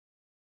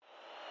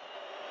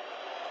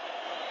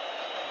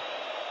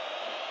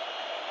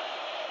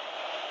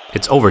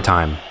It's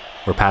overtime.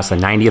 We're past the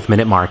 90th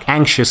minute mark,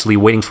 anxiously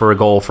waiting for a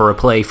goal, for a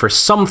play, for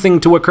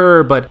something to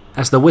occur, but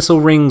as the whistle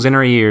rings in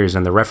our ears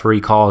and the referee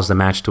calls the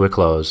match to a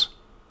close,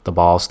 the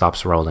ball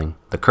stops rolling,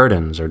 the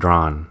curtains are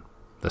drawn,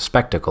 the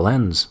spectacle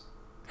ends,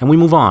 and we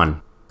move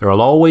on.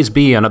 There'll always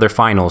be another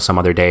final some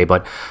other day,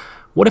 but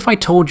what if I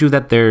told you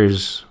that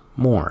there's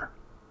more?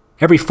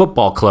 Every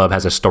football club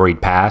has a storied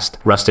past,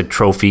 rusted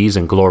trophies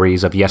and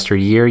glories of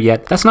yesteryear,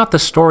 yet that's not the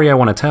story I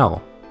want to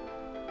tell.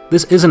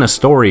 This isn't a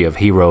story of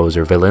heroes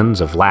or villains,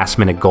 of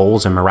last-minute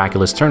goals and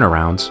miraculous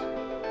turnarounds.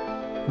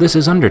 This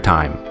is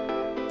Undertime,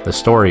 the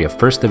story of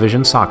First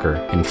Division soccer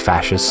in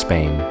fascist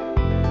Spain.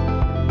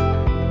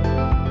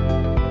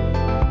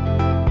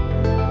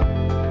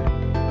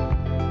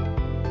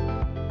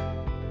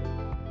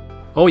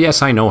 Oh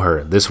yes, I know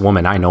her. This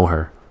woman, I know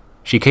her.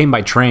 She came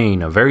by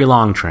train, a very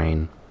long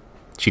train.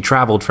 She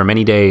traveled for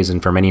many days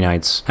and for many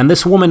nights, and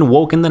this woman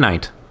woke in the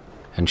night,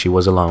 and she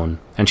was alone.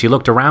 And she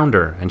looked around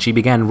her, and she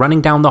began running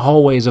down the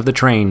hallways of the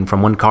train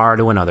from one car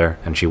to another,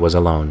 and she was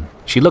alone.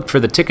 She looked for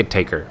the ticket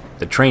taker,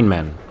 the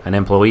trainman, an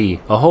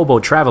employee, a hobo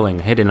traveling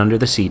hidden under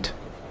the seat,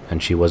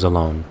 and she was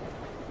alone.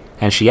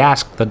 And she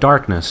asked the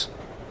darkness,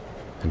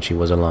 and she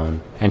was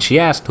alone. And she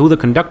asked who the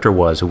conductor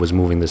was who was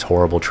moving this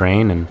horrible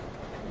train, and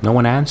no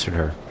one answered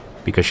her,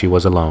 because she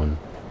was alone.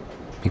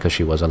 Because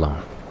she was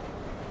alone.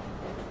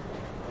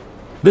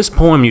 This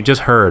poem you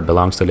just heard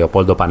belongs to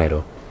Leopoldo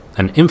Panero,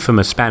 an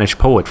infamous Spanish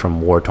poet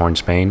from war-torn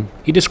Spain.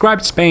 He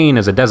described Spain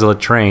as a desolate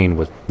train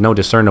with no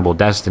discernible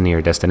destiny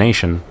or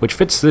destination, which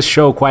fits this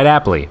show quite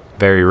aptly.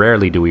 Very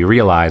rarely do we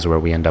realize where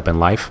we end up in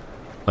life,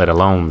 let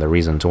alone the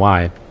reasons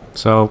why.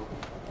 So,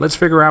 let's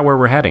figure out where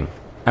we're heading.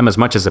 I'm as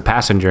much as a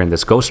passenger in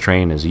this ghost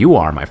train as you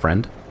are, my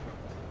friend.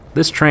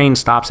 This train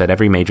stops at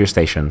every major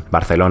station: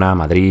 Barcelona,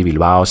 Madrid,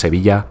 Bilbao,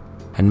 Sevilla,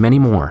 and many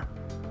more.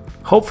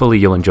 Hopefully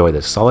you'll enjoy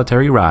this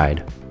solitary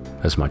ride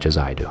as much as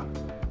I do.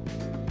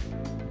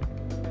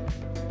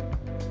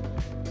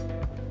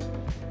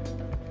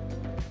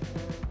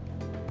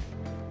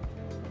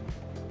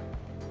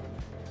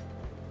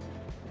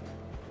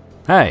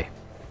 Hey.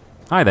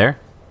 Hi there.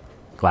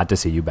 Glad to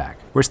see you back.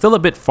 We're still a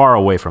bit far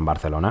away from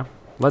Barcelona.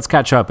 Let's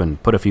catch up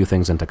and put a few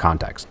things into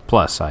context.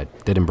 Plus, I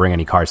didn't bring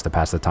any cards to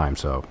pass the time,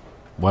 so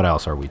what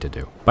else are we to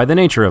do? By the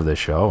nature of this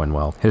show, and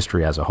well,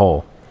 history as a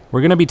whole,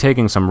 we're going to be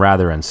taking some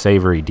rather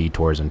unsavory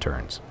detours and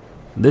turns.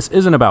 This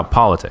isn't about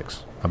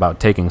politics, about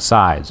taking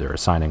sides or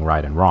assigning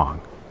right and wrong.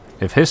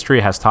 If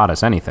history has taught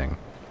us anything,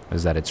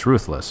 is that it's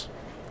ruthless,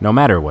 no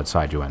matter what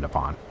side you end up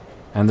on.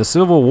 And the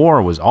Civil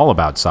War was all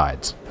about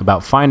sides,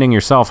 about finding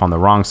yourself on the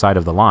wrong side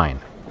of the line,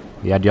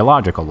 the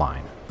ideological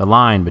line, the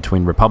line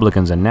between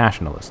Republicans and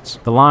nationalists,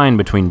 the line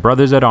between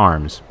brothers at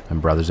arms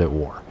and brothers at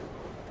war.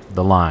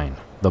 The line,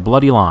 the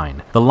bloody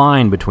line, the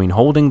line between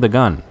holding the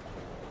gun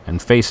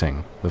and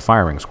facing the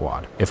firing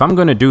squad. If I'm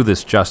going to do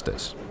this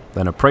justice,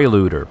 then a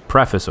prelude or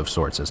preface of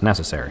sorts is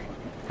necessary.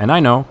 And I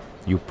know,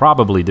 you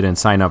probably didn't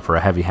sign up for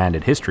a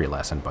heavy-handed history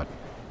lesson, but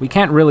we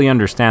can't really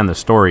understand the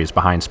stories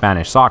behind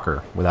Spanish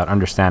soccer without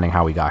understanding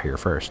how we got here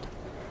first.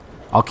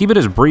 I'll keep it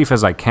as brief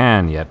as I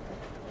can, yet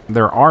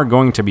there are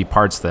going to be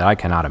parts that I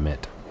cannot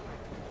omit.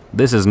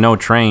 This is no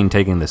train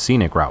taking the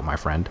scenic route, my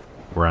friend.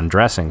 We're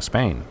undressing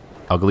Spain,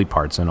 ugly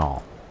parts and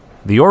all.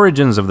 The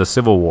origins of the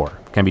Civil War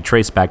can be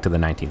traced back to the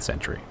 19th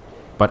century.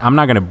 But I'm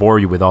not going to bore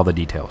you with all the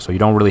details, so you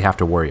don't really have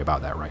to worry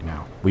about that right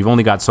now. We've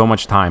only got so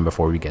much time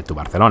before we get to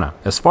Barcelona.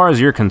 As far as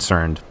you're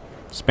concerned,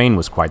 Spain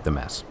was quite the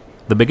mess.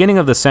 The beginning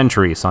of the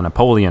century saw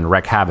Napoleon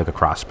wreak havoc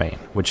across Spain,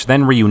 which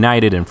then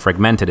reunited and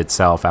fragmented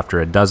itself after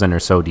a dozen or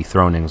so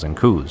dethronings and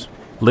coups.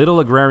 Little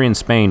agrarian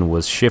Spain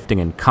was shifting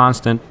in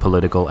constant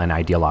political and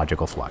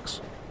ideological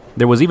flux.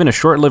 There was even a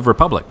short-lived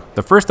republic,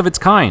 the first of its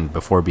kind,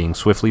 before being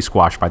swiftly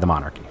squashed by the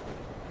monarchy.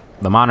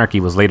 The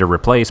monarchy was later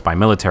replaced by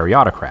military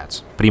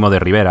autocrats, Primo de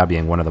Rivera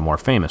being one of the more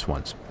famous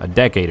ones, a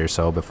decade or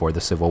so before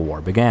the Civil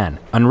War began.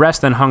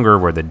 Unrest and hunger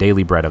were the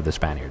daily bread of the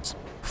Spaniards.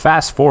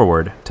 Fast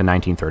forward to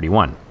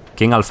 1931.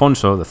 King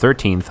Alfonso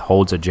XIII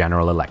holds a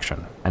general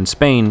election, and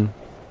Spain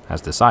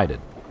has decided.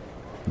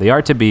 They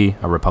are to be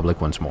a republic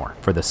once more,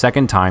 for the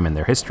second time in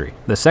their history.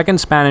 The Second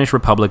Spanish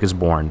Republic is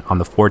born on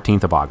the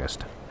 14th of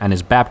August, and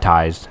is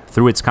baptized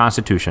through its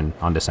constitution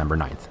on December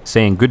 9th,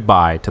 saying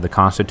goodbye to the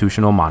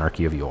constitutional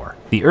monarchy of yore.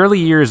 The early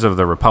years of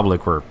the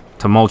republic were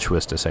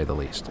tumultuous, to say the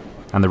least,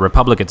 and the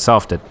republic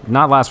itself did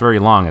not last very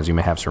long, as you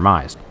may have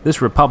surmised.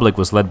 This republic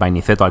was led by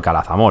Niceto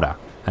Alcalá Zamora,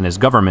 and his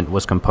government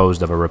was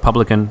composed of a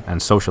Republican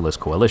and Socialist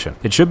coalition.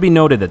 It should be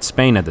noted that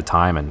Spain at the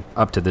time, and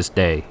up to this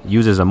day,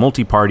 uses a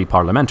multi-party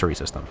parliamentary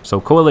system,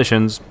 so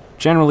coalitions,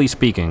 generally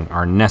speaking,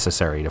 are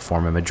necessary to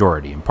form a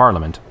majority in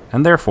parliament,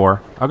 and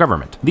therefore, a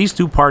government. These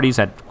two parties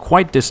had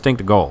quite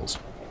distinct goals.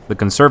 The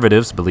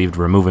conservatives believed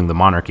removing the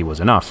monarchy was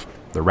enough.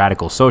 The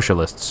radical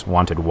socialists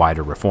wanted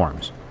wider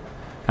reforms.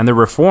 And the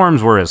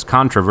reforms were as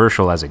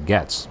controversial as it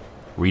gets.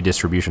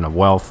 Redistribution of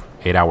wealth,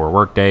 8-hour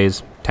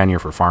workdays, tenure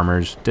for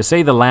farmers. To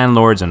say the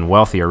landlords and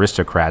wealthy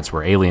aristocrats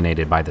were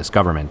alienated by this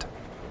government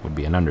would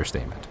be an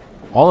understatement.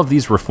 All of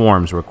these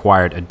reforms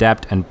required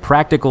adept and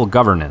practical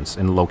governance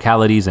in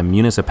localities and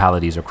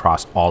municipalities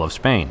across all of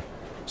Spain,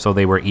 so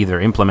they were either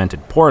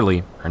implemented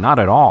poorly or not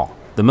at all.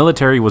 The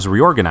military was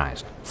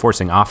reorganized,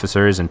 forcing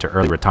officers into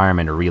early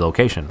retirement or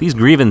relocation. These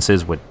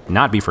grievances would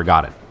not be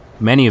forgotten.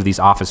 Many of these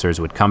officers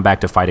would come back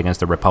to fight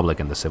against the Republic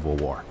in the Civil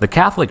War. The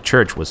Catholic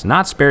Church was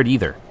not spared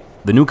either.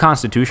 The new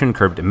constitution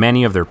curbed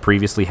many of their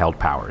previously held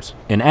powers.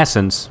 In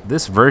essence,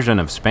 this version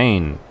of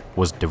Spain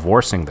was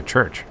divorcing the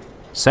church,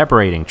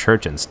 separating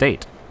church and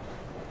state.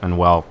 And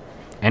well,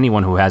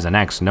 anyone who has an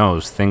ex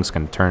knows things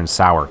can turn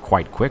sour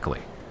quite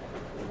quickly.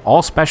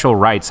 All special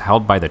rights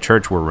held by the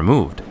church were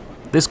removed.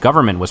 This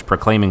government was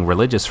proclaiming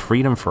religious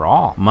freedom for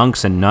all.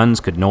 Monks and nuns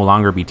could no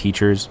longer be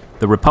teachers.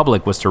 The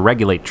Republic was to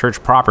regulate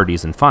church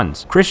properties and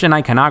funds. Christian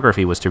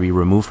iconography was to be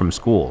removed from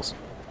schools.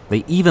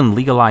 They even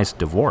legalized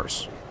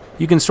divorce.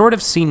 You can sort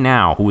of see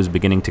now who was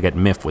beginning to get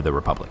miffed with the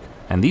Republic,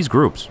 and these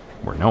groups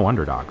were no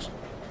underdogs.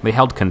 They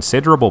held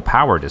considerable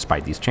power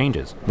despite these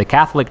changes. The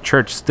Catholic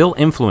Church still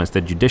influenced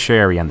the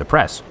judiciary and the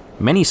press.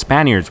 Many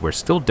Spaniards were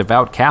still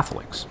devout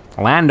Catholics.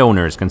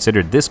 Landowners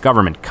considered this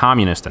government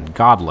communist and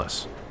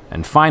godless.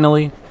 And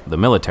finally, the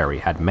military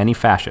had many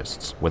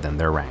fascists within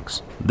their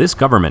ranks. This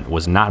government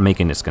was not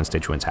making its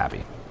constituents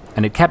happy,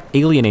 and it kept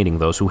alienating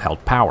those who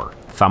held power.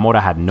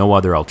 Zamora had no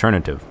other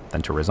alternative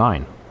than to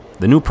resign.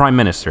 The new prime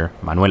minister,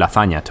 Manuel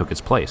Azaña, took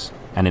his place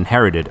and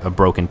inherited a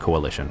broken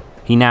coalition.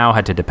 He now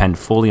had to depend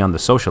fully on the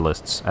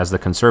socialists, as the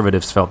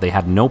conservatives felt they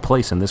had no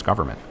place in this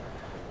government.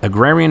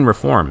 Agrarian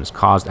reforms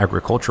caused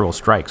agricultural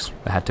strikes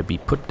that had to be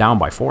put down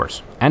by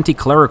force.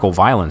 Anti-clerical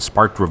violence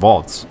sparked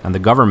revolts, and the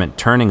government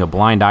turning a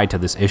blind eye to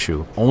this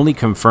issue only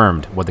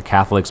confirmed what the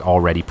Catholics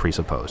already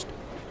presupposed,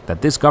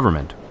 that this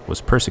government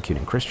was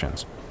persecuting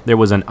Christians. There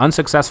was an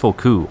unsuccessful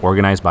coup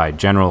organized by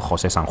General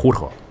José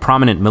Sanjurjo.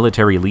 Prominent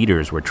military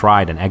leaders were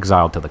tried and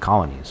exiled to the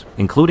colonies,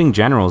 including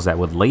generals that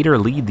would later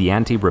lead the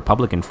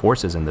anti-republican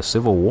forces in the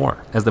Civil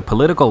War. As the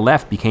political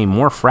left became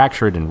more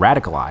fractured and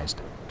radicalized,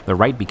 the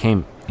right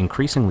became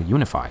increasingly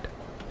unified.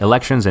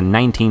 Elections in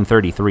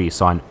 1933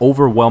 saw an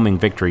overwhelming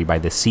victory by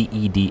the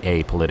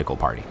CEDA political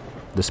party,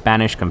 the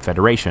Spanish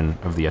Confederation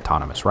of the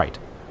Autonomous Right,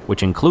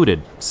 which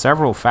included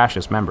several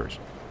fascist members.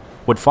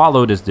 What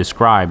followed is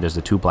described as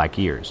the Two Black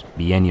Years,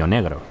 Bienio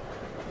Negro.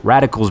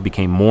 Radicals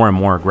became more and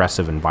more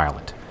aggressive and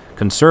violent.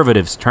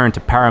 Conservatives turned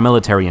to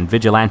paramilitary and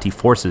vigilante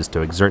forces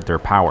to exert their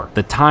power.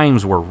 The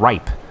times were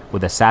ripe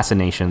with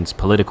assassinations,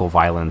 political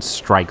violence,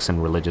 strikes,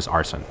 and religious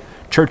arson.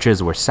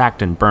 Churches were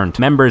sacked and burnt.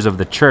 Members of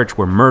the church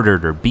were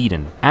murdered or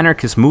beaten.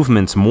 Anarchist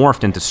movements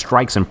morphed into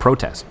strikes and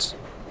protests.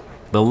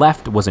 The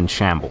left was in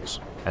shambles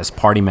as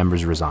party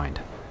members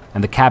resigned,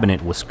 and the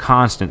cabinet was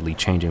constantly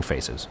changing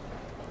faces.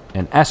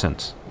 In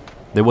essence,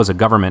 there was a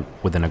government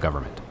within a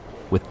government,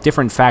 with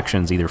different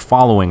factions either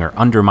following or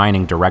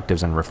undermining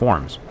directives and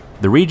reforms.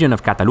 The region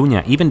of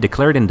Catalunya even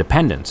declared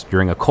independence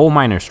during a coal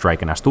miners'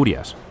 strike in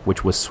Asturias,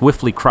 which was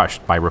swiftly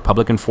crushed by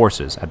Republican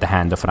forces at the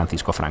hand of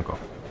Francisco Franco.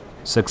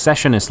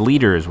 Successionist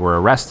leaders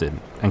were arrested,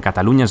 and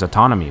Catalunya's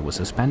autonomy was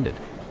suspended.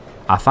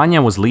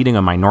 Azaña was leading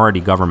a minority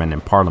government in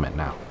parliament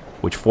now,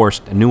 which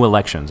forced new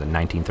elections in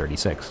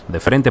 1936. The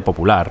Frente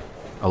Popular,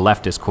 a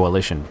leftist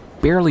coalition,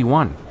 barely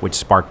won, which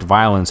sparked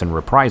violence and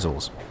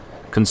reprisals.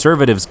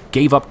 Conservatives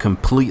gave up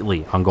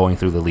completely on going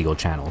through the legal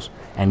channels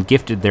and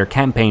gifted their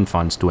campaign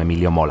funds to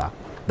Emilio Mola,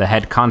 the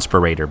head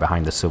conspirator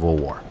behind the Civil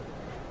War.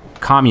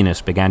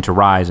 Communists began to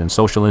rise in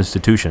social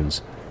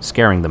institutions,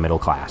 scaring the middle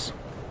class.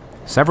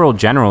 Several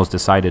generals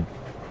decided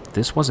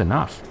this was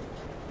enough.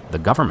 The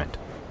government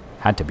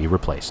had to be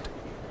replaced.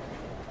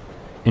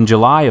 In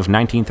July of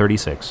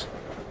 1936,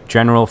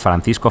 General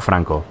Francisco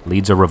Franco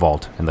leads a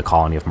revolt in the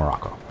colony of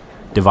Morocco,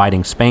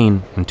 dividing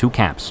Spain in two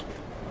camps,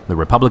 the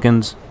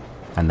Republicans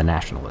and the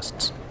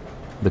Nationalists.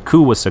 The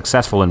coup was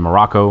successful in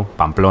Morocco,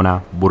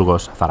 Pamplona,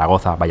 Burgos,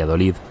 Zaragoza,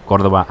 Valladolid,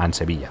 Córdoba, and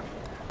Sevilla.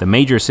 The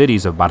major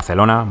cities of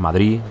Barcelona,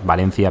 Madrid,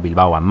 Valencia,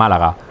 Bilbao, and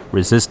Málaga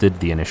resisted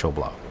the initial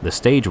blow. The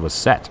stage was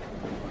set.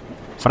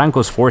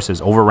 Franco's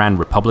forces overran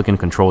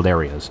Republican-controlled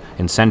areas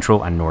in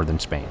central and northern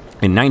Spain.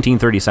 In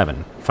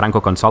 1937,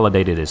 Franco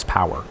consolidated his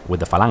power with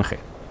the Falange,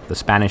 the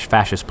Spanish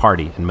fascist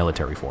party and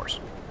military force.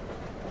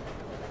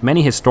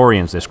 Many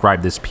historians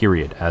describe this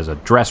period as a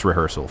dress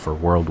rehearsal for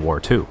World War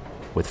II,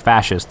 with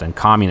fascist and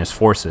communist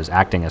forces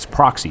acting as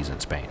proxies in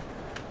Spain.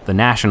 The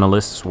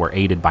Nationalists were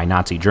aided by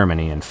Nazi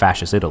Germany and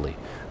Fascist Italy.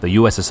 The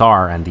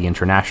USSR and the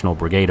International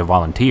Brigade of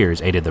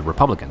Volunteers aided the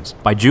Republicans.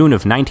 By June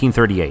of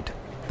 1938,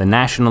 the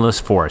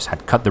Nationalist force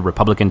had cut the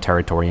Republican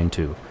territory in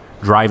two,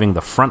 driving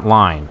the front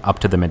line up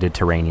to the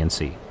Mediterranean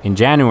Sea. In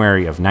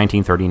January of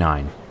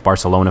 1939,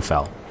 Barcelona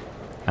fell,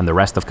 and the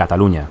rest of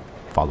Catalunya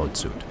followed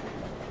suit.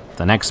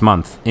 The next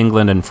month,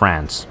 England and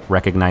France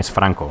recognized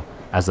Franco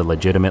as the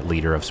legitimate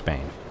leader of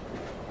Spain.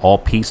 All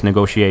peace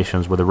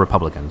negotiations with the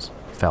Republicans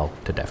fell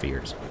to deaf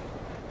ears.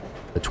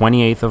 The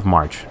 28th of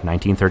March,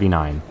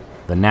 1939,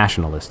 the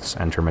Nationalists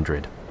enter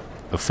Madrid,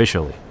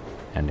 officially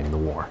ending the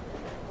war.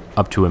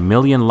 Up to 1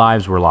 million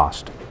lives were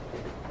lost.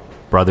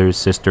 Brothers,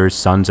 sisters,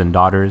 sons, and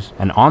daughters,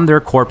 and on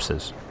their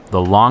corpses,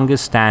 the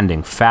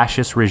longest-standing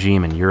fascist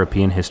regime in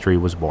European history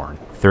was born.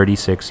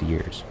 36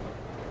 years.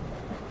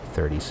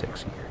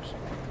 36 years.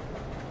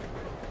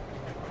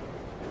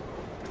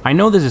 I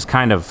know this is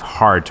kind of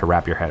hard to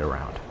wrap your head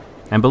around.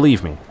 And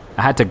believe me,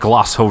 I had to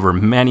gloss over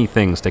many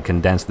things to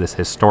condense this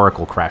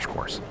historical crash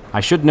course. I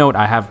should note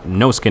I have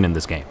no skin in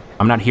this game.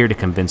 I'm not here to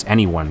convince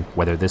anyone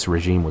whether this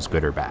regime was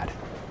good or bad.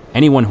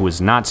 Anyone who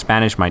is not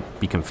Spanish might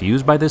be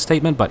confused by this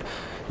statement, but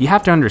you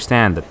have to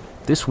understand that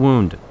this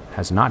wound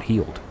has not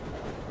healed.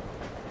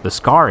 The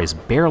scar is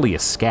barely a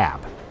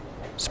scab.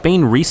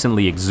 Spain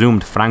recently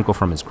exhumed Franco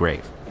from his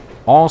grave.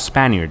 All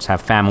Spaniards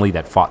have family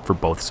that fought for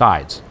both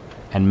sides,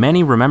 and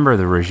many remember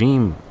the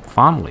regime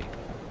fondly.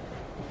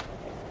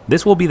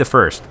 This will be the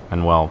first,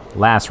 and well,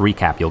 last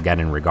recap you'll get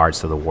in regards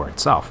to the war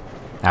itself.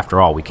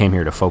 After all, we came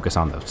here to focus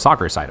on the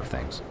soccer side of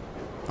things.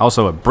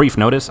 Also, a brief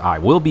notice, I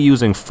will be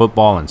using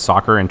football and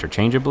soccer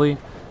interchangeably,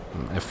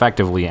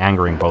 effectively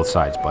angering both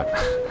sides, but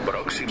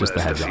just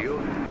a heads up.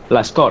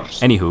 Las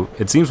Corts. Anywho,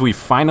 it seems we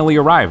finally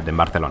arrived in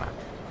Barcelona.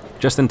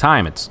 Just in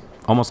time, it's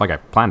almost like I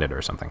planned it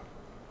or something.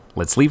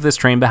 Let's leave this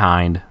train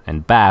behind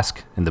and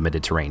bask in the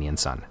Mediterranean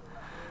sun.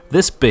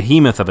 This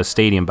behemoth of a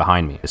stadium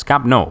behind me is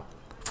Camp Nou,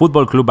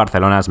 Futbol Club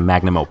Barcelona's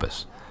magnum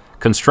opus.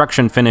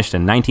 Construction finished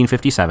in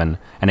 1957,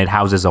 and it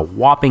houses a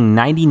whopping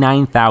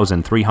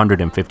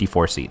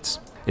 99,354 seats.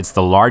 It's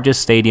the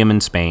largest stadium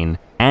in Spain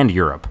and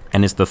Europe,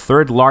 and is the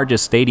third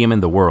largest stadium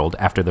in the world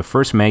after the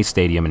First May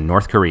Stadium in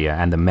North Korea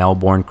and the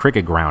Melbourne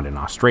Cricket Ground in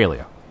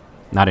Australia.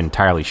 Not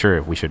entirely sure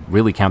if we should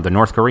really count the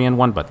North Korean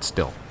one, but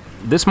still.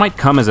 This might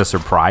come as a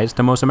surprise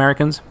to most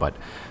Americans, but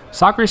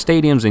soccer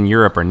stadiums in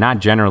Europe are not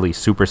generally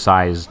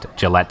supersized,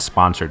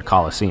 Gillette-sponsored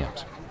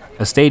coliseums.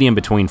 A stadium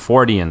between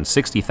 40 and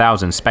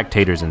 60,000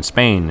 spectators in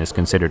Spain is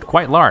considered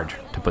quite large,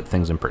 to put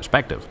things in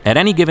perspective. At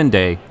any given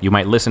day, you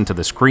might listen to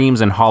the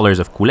screams and hollers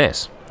of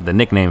culés, the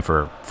nickname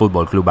for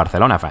Futbol Club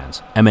Barcelona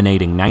fans,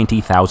 emanating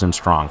 90,000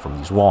 strong from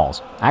these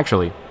walls.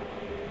 Actually,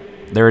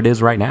 there it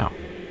is right now.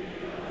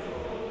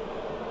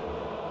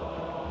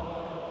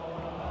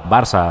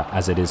 Barça,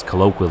 as it is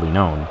colloquially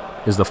known,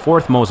 is the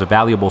fourth most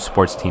valuable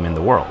sports team in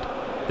the world.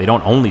 They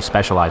don't only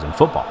specialize in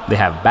football. They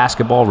have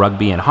basketball,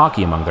 rugby, and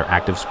hockey among their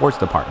active sports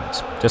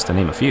departments, just to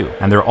name a few.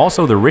 And they're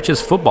also the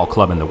richest football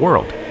club in the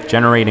world,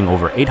 generating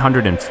over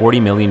 840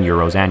 million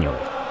euros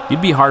annually.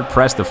 You'd be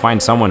hard-pressed to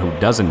find someone who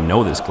doesn't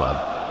know this club,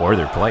 or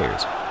their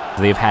players.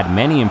 They've had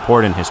many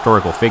important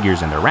historical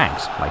figures in their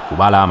ranks, like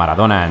Kubala,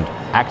 Maradona, and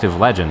active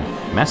legend,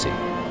 Messi.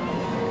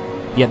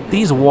 Yet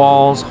these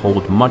walls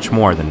hold much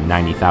more than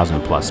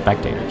 90,000 plus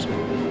spectators.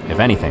 If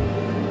anything,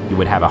 you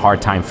would have a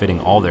hard time fitting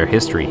all their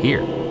history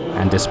here.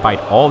 And despite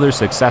all their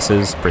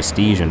successes,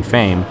 prestige, and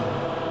fame,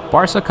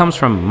 Barça comes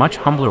from much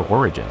humbler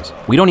origins.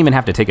 We don't even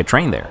have to take a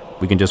train there.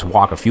 We can just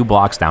walk a few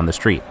blocks down the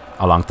street,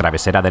 along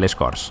Travesera de les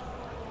Corts.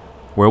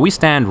 Where we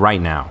stand right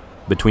now,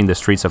 between the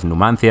streets of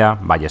Numancia,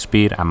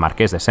 Vallespir, and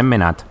Marquès de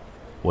Sentmenat,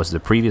 was the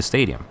previous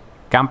stadium,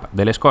 Camp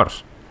de les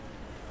Corts.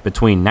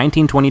 Between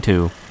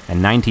 1922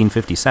 and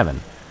 1957,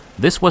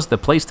 this was the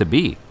place to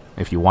be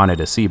if you wanted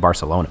to see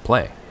Barcelona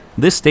play.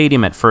 This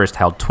stadium at first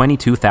held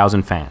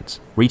 22,000 fans,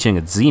 reaching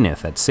its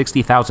zenith at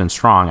 60,000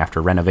 strong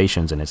after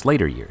renovations in its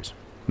later years.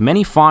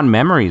 Many fond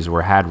memories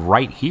were had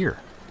right here.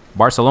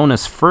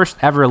 Barcelona's first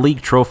ever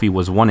league trophy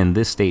was won in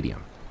this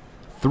stadium.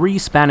 3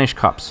 Spanish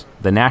Cups,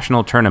 the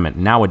national tournament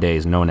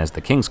nowadays known as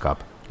the King's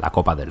Cup, La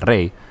Copa del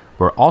Rey,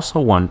 were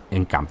also won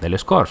in Camp de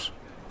les Corts.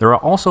 There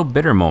are also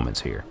bitter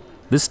moments here.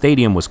 This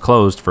stadium was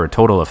closed for a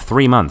total of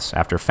 3 months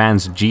after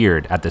fans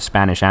jeered at the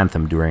Spanish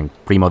anthem during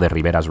Primo de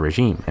Rivera's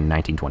regime in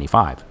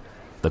 1925.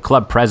 The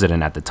club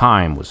president at the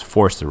time was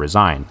forced to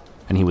resign,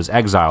 and he was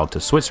exiled to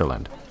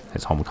Switzerland,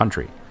 his home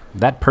country.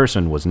 That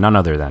person was none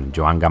other than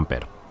Joan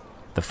Gamper,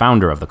 the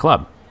founder of the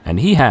club, and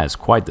he has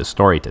quite the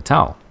story to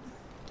tell.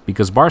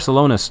 Because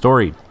Barcelona's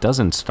story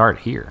doesn't start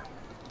here.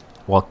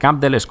 While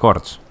Camp de les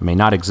Corts may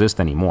not exist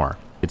anymore,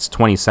 its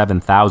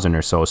 27,000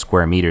 or so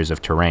square meters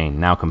of terrain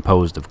now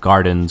composed of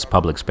gardens,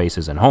 public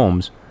spaces, and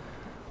homes,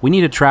 we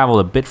need to travel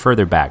a bit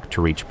further back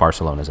to reach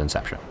Barcelona's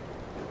inception.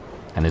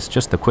 And it's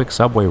just a quick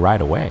subway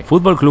ride away.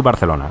 Futbol Club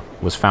Barcelona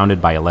was founded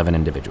by 11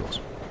 individuals.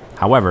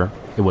 However,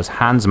 it was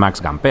Hans Max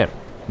Gamper,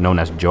 known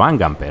as Joan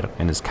Gamper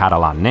in his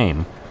Catalan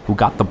name, who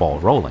got the ball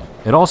rolling.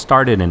 It all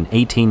started in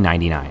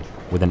 1899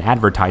 with an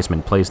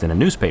advertisement placed in a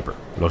newspaper,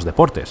 Los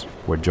Deportes,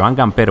 where Joan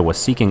Gamper was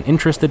seeking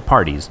interested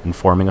parties in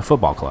forming a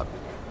football club.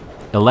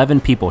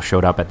 11 people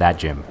showed up at that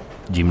gym,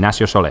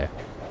 Gimnasio Soler,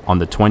 on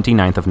the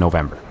 29th of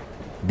November.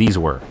 These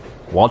were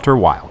Walter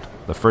Wild,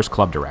 the first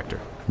club director,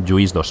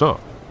 Lluís Dossó,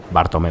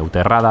 Bartomeu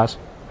Terradas,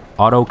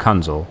 Otto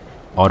Kunzel,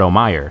 Otto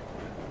Meyer,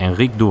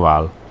 Enrique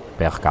Duval,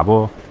 Pere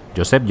Cabot,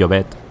 Josep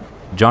Llobet,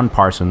 John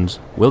Parsons,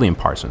 William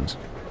Parsons,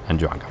 and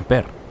Joan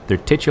Gamper. Their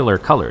titular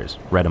colors,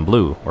 red and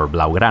blue, or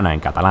blaugrana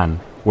in Catalan,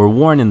 were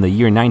worn in the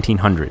year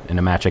 1900 in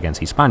a match against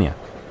Hispania.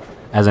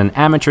 As an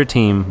amateur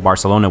team,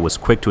 Barcelona was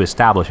quick to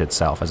establish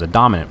itself as a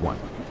dominant one,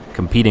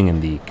 competing in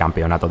the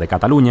Campeonato de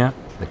Catalunya,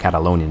 the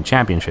Catalonian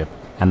Championship,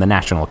 and the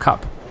National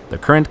Cup, the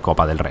current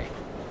Copa del Rey.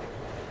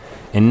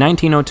 In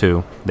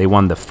 1902, they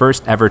won the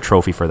first ever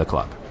trophy for the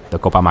club, the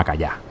Copa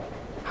Macaya.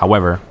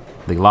 However,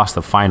 they lost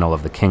the final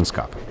of the King's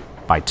Cup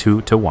by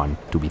 2-1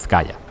 to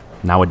Vizcaya,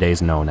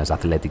 nowadays known as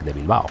Athletic de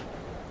Bilbao.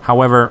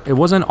 However, it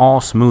wasn't all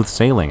smooth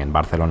sailing in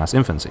Barcelona's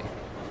infancy.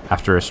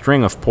 After a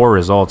string of poor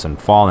results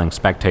and falling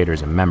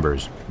spectators and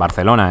members,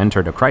 Barcelona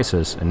entered a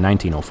crisis in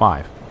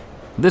 1905.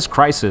 This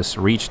crisis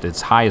reached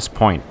its highest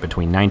point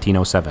between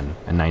 1907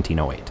 and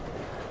 1908,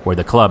 where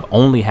the club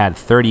only had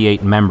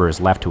 38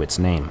 members left to its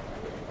name.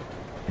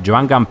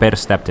 Joan Gamper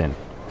stepped in,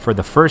 for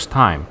the first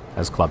time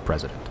as club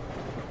president.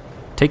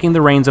 Taking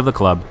the reins of the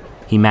club,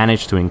 he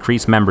managed to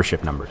increase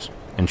membership numbers,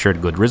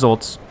 ensured good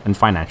results, and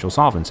financial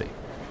solvency.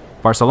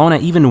 Barcelona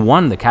even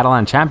won the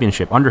Catalan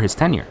championship under his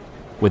tenure.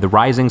 With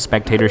rising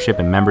spectatorship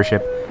and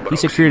membership, he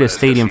secured a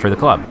stadium for the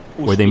club,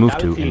 where they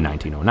moved to in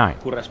 1909,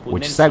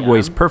 which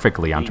segues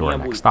perfectly onto our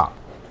next stop.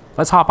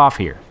 Let's hop off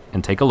here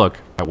and take a look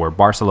at where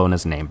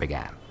Barcelona's name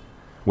began.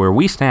 Where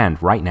we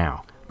stand right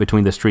now,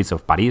 between the streets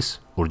of Paris,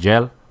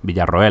 Urgell,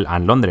 Villarroel,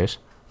 and Londres,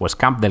 was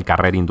Camp del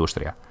Carrer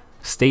Industria,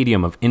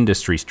 Stadium of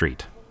Industry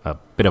Street, a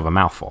bit of a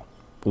mouthful,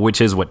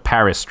 which is what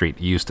Paris Street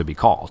used to be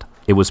called.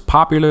 It was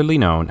popularly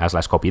known as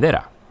La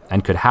Escopidera,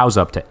 and could house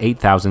up to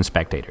 8,000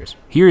 spectators.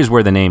 Here is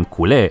where the name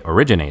Culé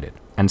originated,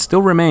 and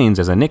still remains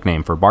as a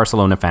nickname for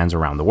Barcelona fans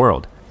around the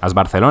world. As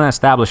Barcelona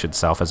established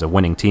itself as a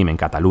winning team in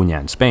Catalonia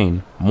and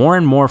Spain, more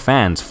and more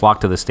fans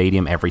flocked to the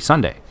stadium every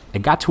Sunday.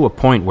 It got to a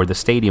point where the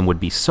stadium would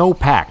be so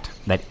packed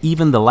that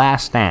even the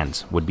last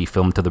stands would be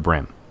filled to the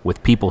brim,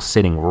 with people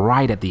sitting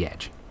right at the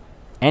edge.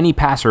 Any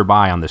passerby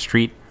on the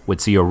street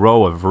would see a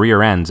row of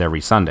rear ends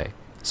every Sunday,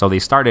 so they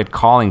started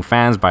calling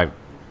fans by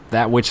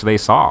that which they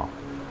saw,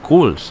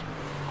 Culs.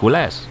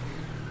 Culés.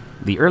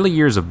 The early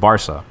years of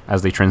Barça,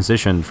 as they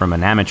transitioned from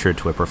an amateur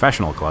to a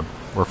professional club,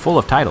 were full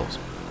of titles.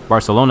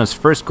 Barcelona's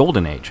first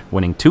golden age,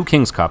 winning 2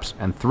 King's Cups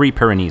and 3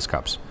 Pyrenees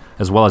Cups,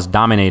 as well as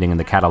dominating in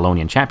the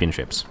Catalonian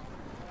championships.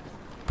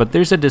 But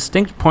there's a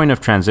distinct point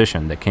of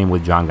transition that came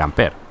with Joan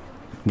Gamper.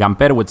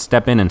 Gamper would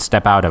step in and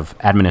step out of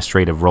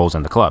administrative roles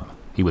in the club.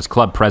 He was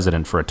club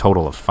president for a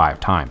total of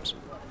 5 times.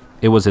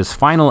 It was his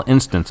final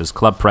instance as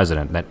club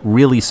president that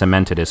really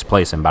cemented his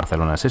place in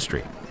Barcelona's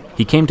history.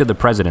 He came to the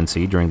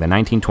presidency during the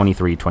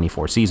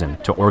 1923-24 season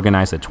to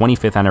organize the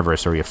 25th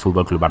anniversary of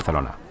Fútbol Club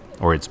Barcelona,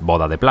 or its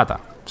Boda de Plata,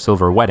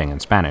 silver wedding in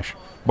Spanish.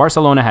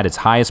 Barcelona had its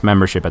highest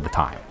membership at the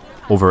time,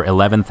 over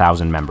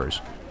 11,000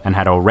 members, and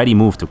had already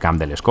moved to Camp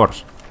de les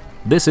Corts.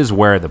 This is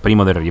where the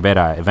Primo de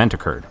Rivera event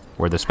occurred,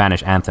 where the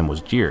Spanish anthem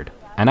was jeered.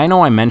 And I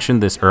know I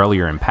mentioned this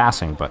earlier in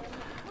passing, but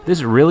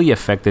this really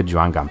affected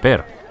Joan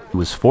Gamper, who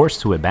was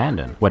forced to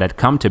abandon what had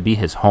come to be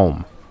his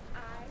home,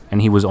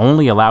 and he was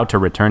only allowed to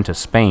return to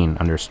Spain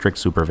under strict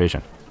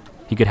supervision.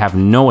 He could have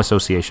no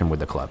association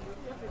with the club.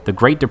 The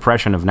Great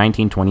Depression of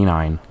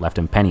 1929 left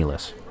him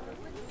penniless,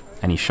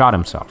 and he shot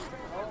himself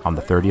on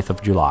the 30th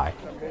of July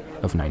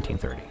of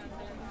 1930.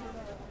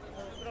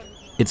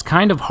 It's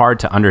kind of hard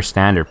to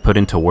understand or put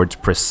into words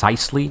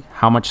precisely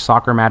how much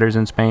soccer matters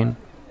in Spain.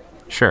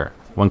 Sure,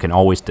 one can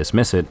always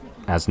dismiss it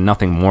as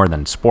nothing more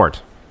than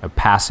sport, a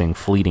passing,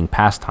 fleeting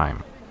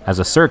pastime, as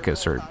a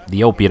circus or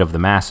the opiate of the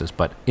masses,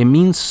 but it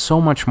means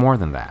so much more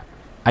than that.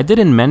 I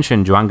didn't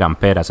mention Joan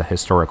Gamper as a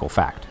historical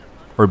fact,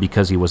 or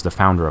because he was the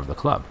founder of the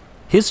club.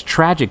 His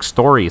tragic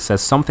story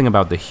says something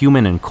about the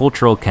human and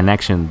cultural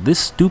connection this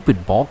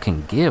stupid ball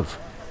can give.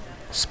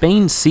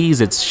 Spain sees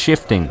its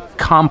shifting,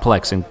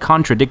 complex, and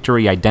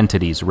contradictory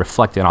identities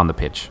reflected on the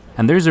pitch,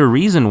 and there's a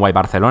reason why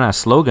Barcelona's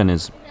slogan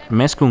is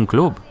Més que un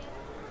club.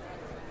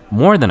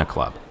 More than a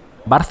club,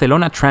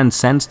 Barcelona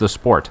transcends the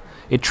sport.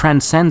 It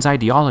transcends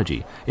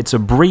ideology. It's a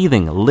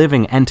breathing,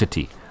 living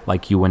entity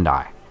like you and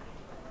I.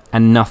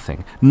 And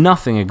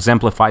nothing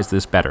exemplifies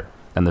this better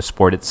than the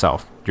sport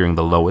itself during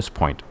the lowest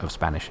point of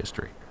Spanish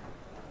history.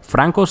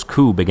 Franco's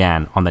coup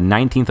began on the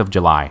 19th of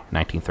July,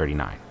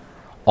 1939.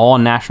 All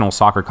national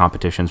soccer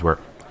competitions were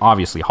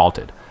obviously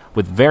halted,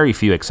 with very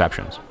few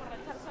exceptions.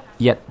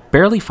 Yet,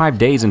 barely 5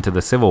 days into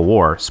the Civil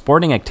War,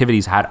 sporting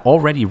activities had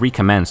already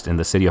recommenced in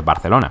the city of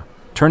Barcelona.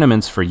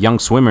 Tournaments for young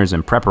swimmers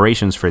and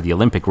preparations for the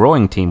Olympic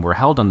rowing team were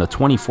held on the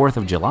 24th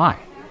of July.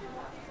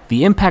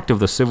 The impact of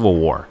the Civil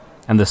War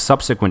and the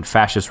subsequent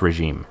fascist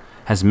regime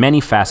has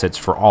many facets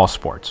for all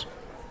sports,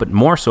 but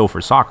more so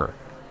for soccer.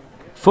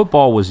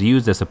 Football was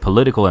used as a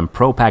political and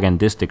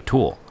propagandistic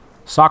tool.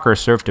 Soccer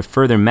served to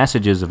further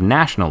messages of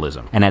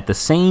nationalism and at the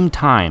same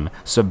time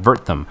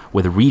subvert them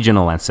with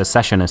regional and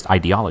secessionist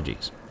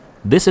ideologies.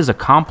 This is a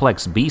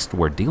complex beast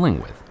we're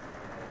dealing with.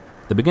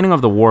 The beginning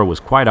of the war was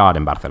quite odd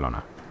in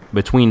Barcelona.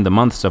 Between the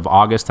months of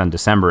August and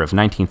December of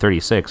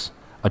 1936,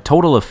 a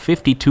total of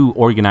 52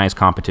 organized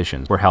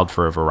competitions were held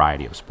for a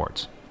variety of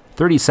sports,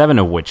 37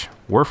 of which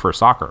were for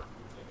soccer.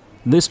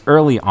 This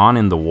early on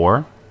in the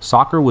war,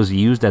 soccer was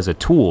used as a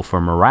tool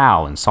for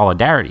morale and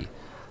solidarity.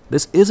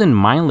 This isn't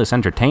mindless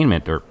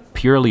entertainment or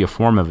purely a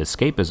form of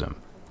escapism.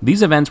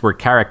 These events were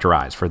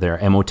characterized for their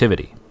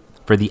emotivity,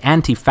 for the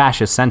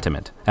anti-fascist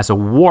sentiment, as a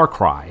war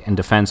cry in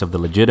defense of the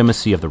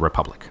legitimacy of the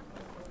Republic.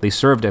 They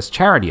served as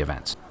charity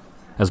events,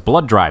 as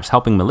blood drives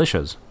helping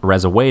militias, or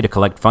as a way to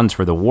collect funds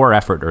for the war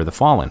effort or the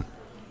fallen.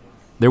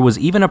 There was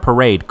even a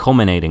parade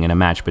culminating in a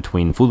match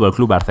between Fútbol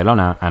Club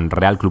Barcelona and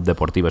Real Club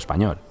Deportivo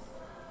Español.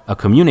 A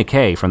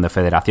communiqué from the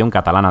Federación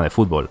Catalana de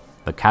Fútbol,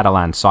 the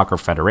Catalan Soccer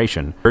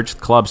Federation, urged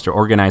clubs to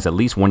organize at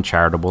least one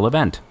charitable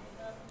event.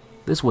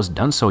 This was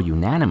done so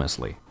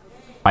unanimously.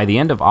 By the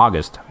end of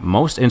August,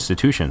 most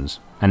institutions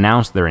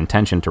announced their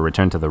intention to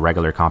return to the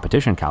regular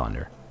competition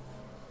calendar.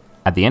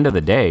 At the end of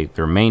the day,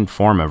 their main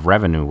form of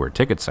revenue were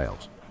ticket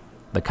sales.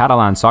 The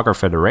Catalan Soccer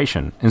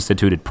Federation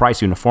instituted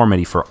price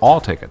uniformity for all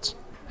tickets,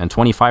 and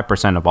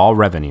 25% of all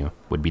revenue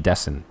would be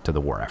destined to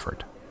the war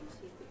effort.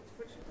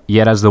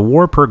 Yet as the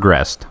war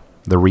progressed,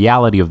 the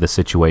reality of the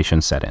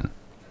situation set in.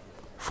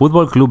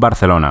 Fútbol Club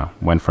Barcelona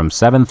went from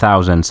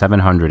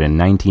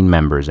 7,719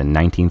 members in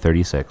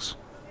 1936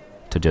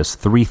 to just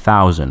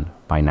 3,000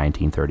 by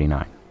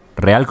 1939.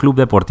 Real Club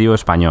Deportivo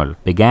Español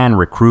began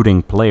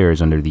recruiting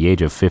players under the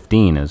age of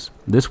 15 as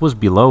this was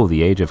below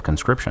the age of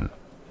conscription.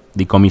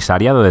 The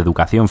Comisariado de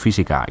Educación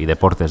Física y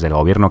Deportes del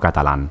Gobierno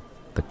Catalán,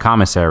 the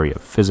Commissary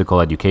of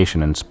Physical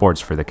Education and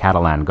Sports for the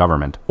Catalan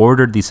government,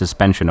 ordered the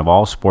suspension of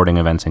all sporting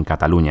events in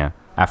Catalunya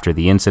after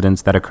the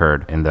incidents that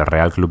occurred in the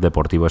Real Club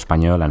Deportivo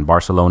Español and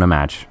Barcelona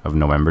match of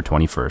November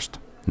 21st,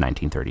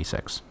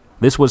 1936.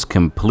 This was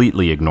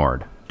completely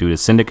ignored due to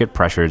syndicate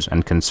pressures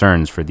and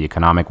concerns for the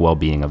economic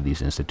well-being of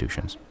these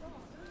institutions.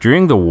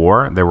 During the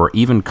war, there were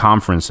even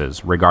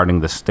conferences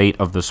regarding the state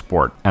of the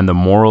sport and the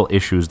moral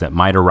issues that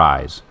might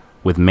arise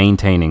with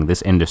maintaining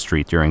this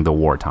industry during the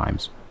war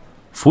times.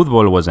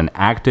 Football was an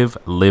active,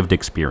 lived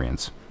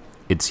experience,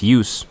 its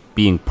use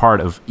being part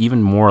of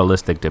even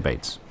moralistic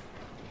debates.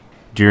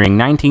 During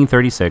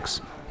 1936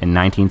 and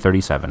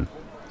 1937,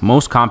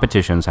 most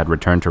competitions had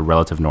returned to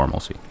relative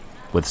normalcy,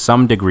 with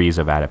some degrees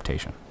of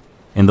adaptation.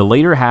 In the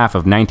later half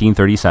of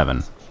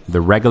 1937,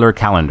 the regular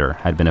calendar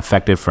had been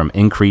affected from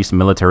increased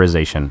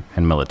militarization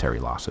and military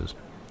losses.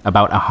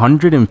 About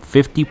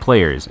 150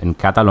 players in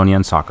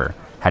Catalonian soccer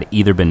had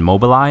either been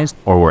mobilized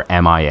or were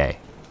MIA.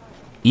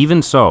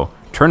 Even so,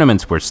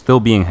 tournaments were still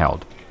being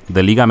held.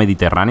 The Liga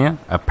Mediterránea,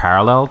 a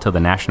parallel to the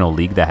National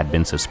League that had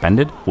been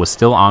suspended, was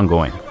still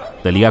ongoing.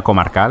 The Liga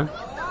Comarcal,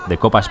 the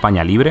Copa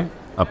España Libre,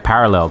 a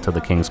parallel to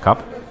the King's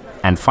Cup,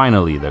 and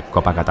finally the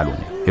Copa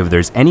Catalunya. If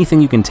there's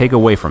anything you can take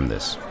away from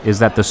this, is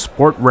that the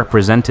sport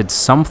represented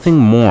something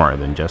more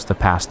than just a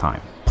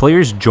pastime.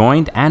 Players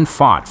joined and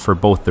fought for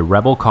both the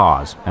rebel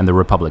cause and the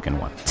Republican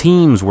one.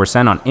 Teams were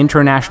sent on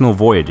international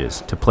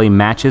voyages to play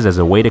matches as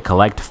a way to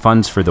collect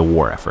funds for the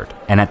war effort,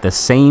 and at the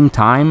same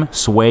time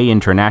sway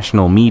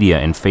international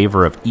media in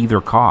favor of either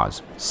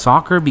cause.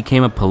 Soccer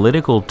became a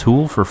political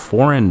tool for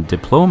foreign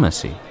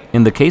diplomacy.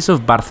 In the case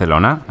of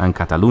Barcelona and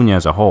Catalunya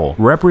as a whole,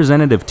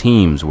 representative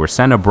teams were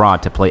sent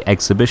abroad to play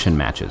exhibition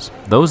matches.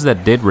 Those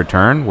that did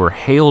return were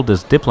hailed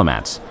as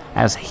diplomats,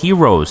 as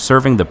heroes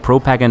serving the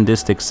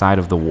propagandistic side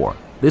of the war.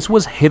 This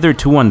was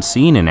hitherto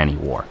unseen in any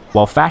war.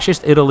 While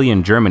fascist Italy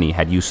and Germany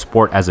had used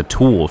sport as a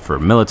tool for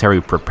military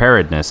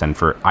preparedness and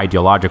for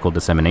ideological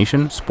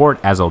dissemination, sport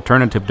as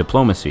alternative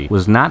diplomacy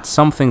was not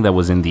something that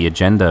was in the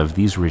agenda of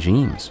these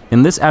regimes.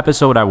 In this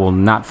episode, I will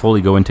not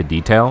fully go into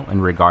detail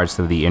in regards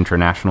to the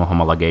international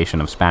homologation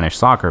of Spanish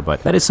soccer,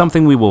 but that is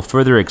something we will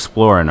further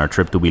explore in our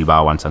trip to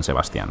Bilbao and San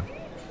Sebastián.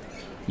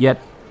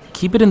 Yet,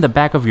 keep it in the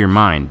back of your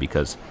mind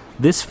because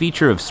this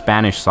feature of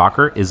Spanish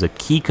soccer is a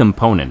key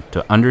component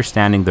to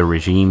understanding the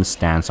regime's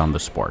stance on the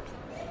sport.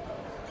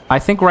 I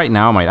think right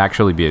now might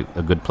actually be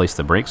a good place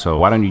to break, so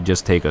why don't you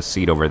just take a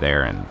seat over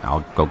there and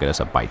I'll go get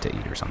us a bite to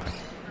eat or something.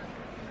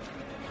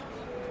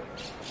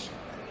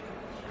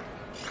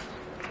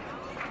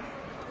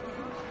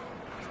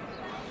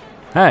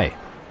 Hey,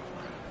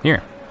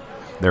 here.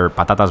 They're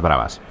patatas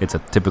bravas. It's a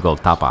typical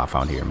tapa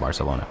found here in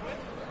Barcelona.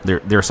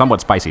 They're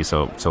somewhat spicy,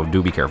 so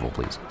do be careful,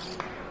 please.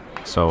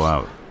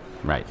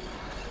 Right.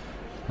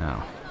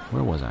 Now,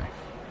 where was I?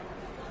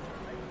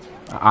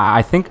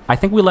 I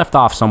think we left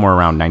off somewhere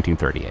around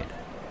 1938.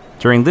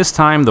 During this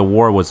time, the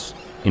war was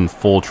in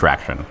full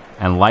traction,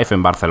 and life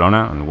in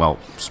Barcelona, and well,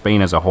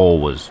 Spain as a whole,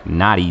 was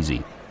not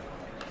easy.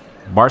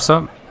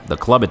 Barça, the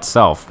club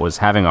itself, was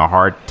having a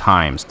hard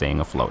time staying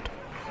afloat.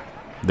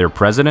 Their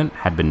president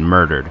had been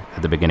murdered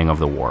at the beginning of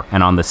the war,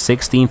 and on the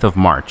 16th of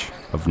March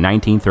of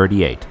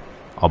 1938,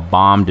 a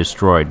bomb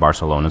destroyed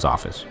Barcelona's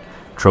office.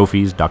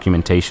 Trophies,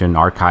 documentation,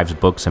 archives,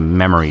 books, and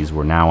memories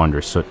were now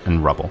under soot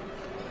and rubble.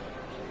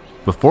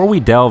 Before we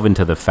delve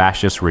into the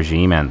fascist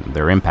regime and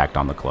their impact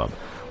on the club,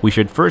 we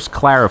should first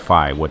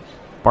clarify what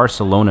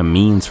Barcelona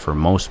means for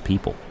most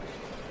people.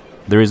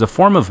 There is a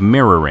form of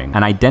mirroring,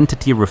 an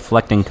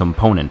identity-reflecting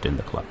component in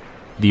the club.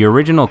 The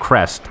original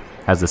crest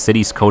has the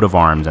city's coat of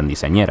arms and the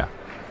señera,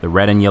 the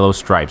red and yellow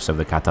stripes of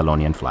the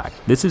Catalonian flag.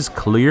 This is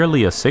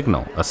clearly a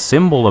signal, a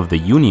symbol of the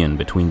union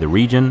between the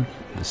region,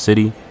 the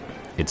city,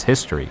 its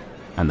history,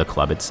 and the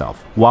club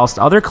itself. Whilst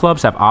other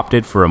clubs have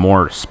opted for a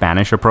more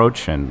Spanish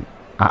approach, and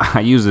I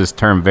use this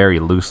term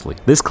very loosely,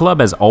 this club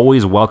has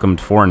always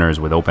welcomed foreigners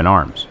with open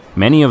arms.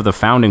 Many of the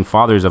founding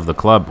fathers of the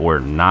club were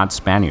not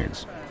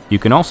Spaniards. You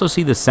can also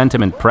see the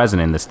sentiment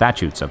present in the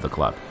statutes of the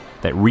club.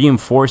 that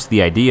reinforce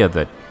the idea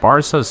that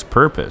Barca's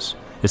purpose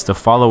is to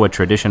follow a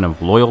tradition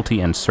of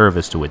loyalty and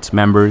service to its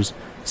members,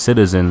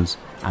 citizens,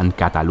 and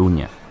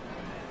Catalunya.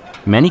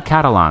 Many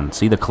Catalans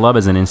see the club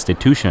as an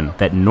institution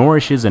that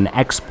nourishes and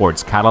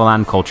exports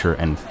Catalan culture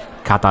and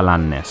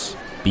Catalanes,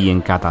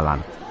 being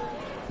Catalan.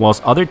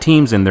 Whilst other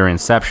teams in their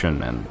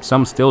inception, and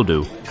some still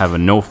do, have a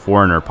no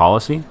foreigner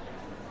policy,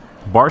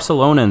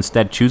 Barcelona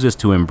instead chooses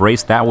to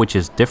embrace that which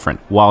is different,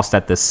 whilst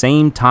at the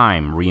same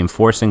time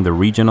reinforcing the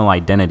regional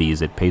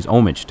identities it pays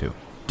homage to.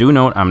 Do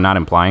note, I'm not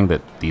implying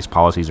that these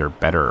policies are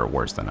better or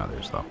worse than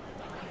others, though.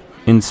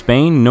 In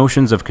Spain,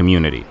 notions of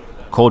community,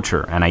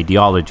 culture, and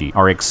ideology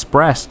are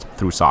expressed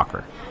through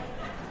soccer.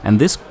 And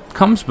this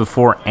comes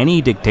before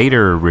any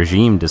dictator or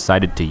regime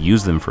decided to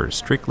use them for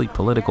strictly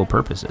political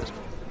purposes.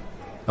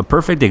 A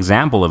perfect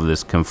example of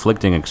this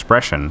conflicting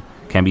expression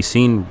can be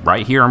seen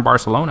right here in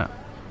Barcelona.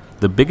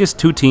 The biggest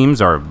two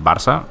teams are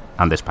Barça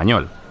and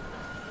Espanyol.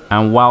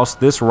 And whilst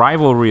this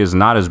rivalry is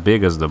not as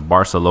big as the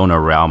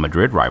Barcelona-Real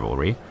Madrid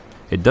rivalry,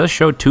 it does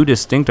show two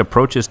distinct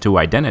approaches to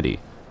identity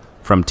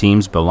from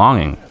teams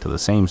belonging to the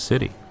same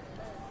city.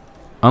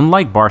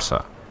 Unlike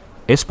Barça,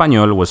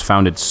 Espanyol was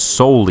founded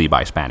solely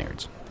by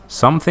Spaniards,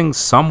 something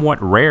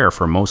somewhat rare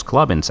for most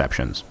club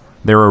inceptions.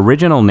 Their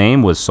original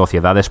name was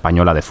Sociedad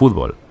Española de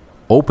Fútbol,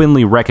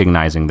 openly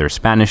recognizing their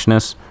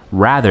Spanishness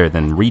rather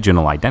than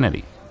regional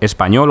identity.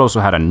 Espanyol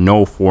also had a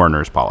no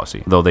foreigners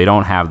policy, though they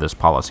don't have this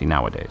policy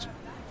nowadays.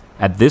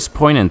 At this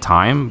point in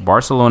time,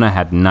 Barcelona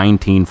had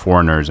 19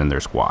 foreigners in their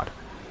squad.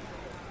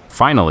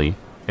 Finally,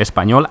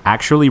 Espanyol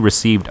actually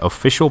received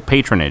official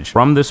patronage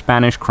from the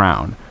Spanish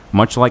crown,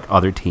 much like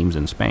other teams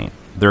in Spain.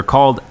 They're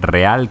called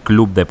Real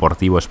Club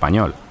Deportivo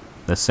Español,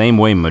 the same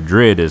way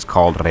Madrid is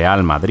called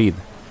Real Madrid.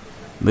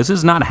 This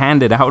is not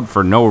handed out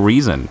for no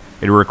reason.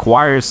 It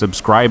requires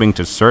subscribing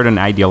to certain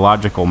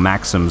ideological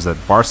maxims that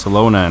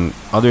Barcelona and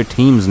other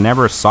teams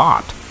never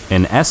sought.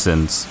 In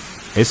essence,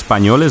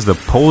 Espanyol is the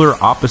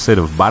polar opposite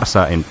of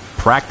Barça in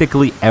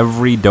practically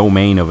every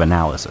domain of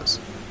analysis.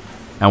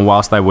 And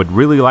whilst I would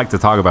really like to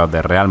talk about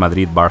the Real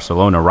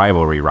Madrid-Barcelona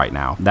rivalry right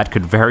now, that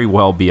could very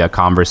well be a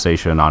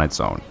conversation on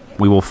its own.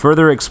 We will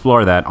further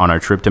explore that on our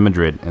trip to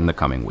Madrid in the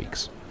coming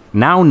weeks.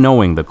 Now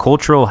knowing the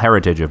cultural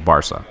heritage of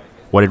Barça,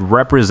 what it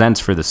represents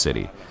for the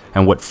city,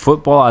 and what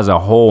football as a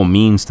whole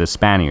means to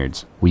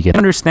Spaniards, we can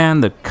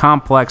understand the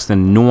complex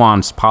and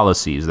nuanced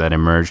policies that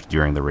emerged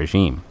during the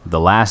regime. The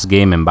last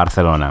game in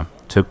Barcelona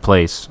took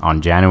place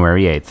on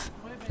January 8th,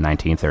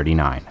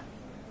 1939,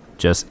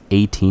 just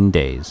 18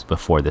 days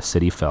before the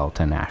city fell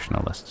to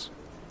nationalists.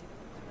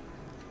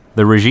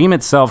 The regime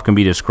itself can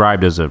be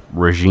described as a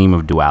regime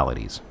of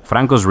dualities.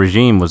 Franco's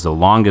regime was the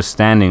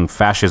longest-standing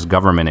fascist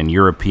government in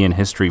European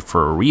history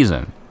for a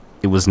reason.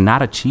 It was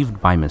not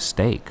achieved by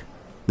mistake.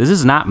 This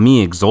is not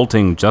me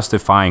exulting,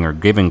 justifying, or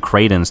giving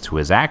credence to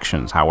his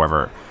actions,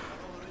 however.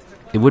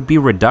 It would be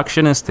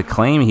reductionist to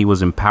claim he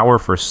was in power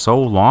for so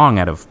long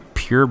out of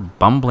pure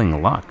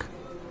bumbling luck.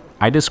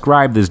 I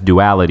describe this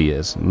duality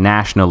as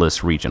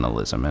nationalist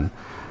regionalism, and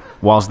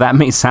whilst that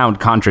may sound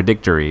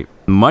contradictory,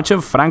 much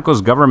of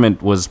Franco's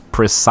government was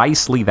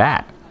precisely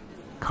that,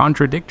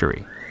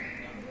 contradictory.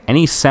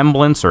 Any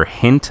semblance or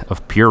hint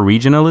of pure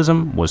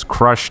regionalism was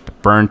crushed,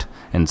 burnt,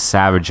 and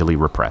savagely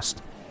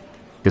repressed.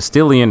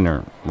 Castilian,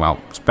 or,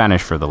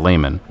 Spanish for the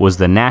layman, was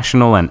the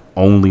national and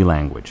only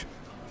language.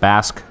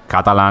 Basque,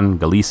 Catalan,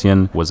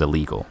 Galician was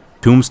illegal.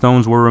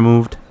 Tombstones were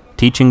removed.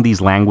 Teaching these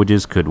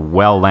languages could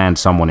well land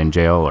someone in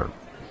jail or,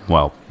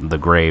 the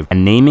grave.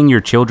 And naming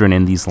your children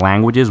in these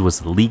languages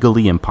was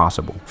legally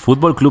impossible.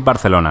 Fútbol Club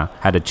Barcelona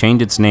had to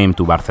change its name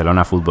to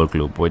Barcelona Football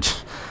Club, which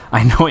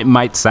I know it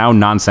might sound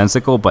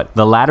nonsensical, but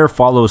the latter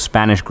follows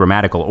Spanish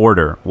grammatical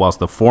order, whilst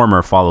the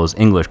former follows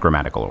English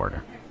grammatical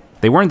order.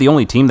 They weren't the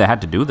only team that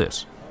had to do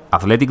this.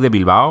 Athletic de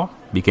Bilbao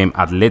became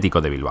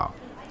Atlético de Bilbao.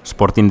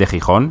 Sporting de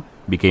Gijón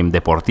became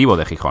Deportivo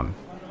de Gijón.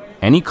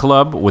 Any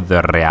club with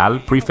the Real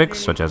prefix,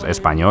 such as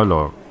Espanyol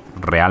or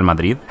Real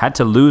Madrid, had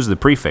to lose the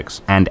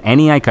prefix and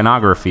any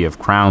iconography of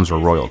crowns or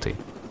royalty.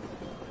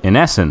 In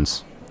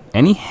essence,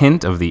 any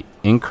hint of the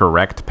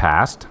incorrect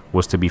past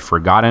was to be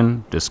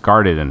forgotten,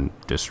 discarded, and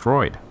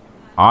destroyed.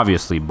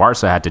 Obviously,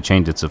 Barça had to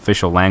change its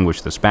official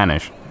language to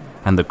Spanish,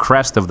 and the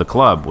crest of the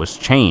club was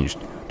changed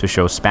to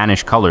show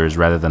Spanish colors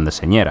rather than the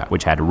señera,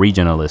 which had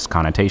regionalist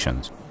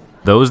connotations.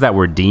 Those that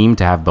were deemed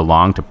to have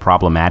belonged to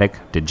problematic,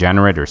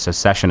 degenerate, or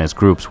secessionist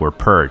groups were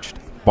purged.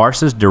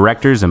 Barca's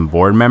directors and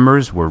board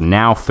members were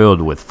now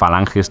filled with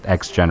Falangist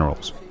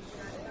ex-generals.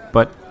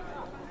 But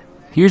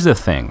here's the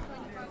thing.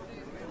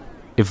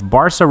 If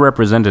Barça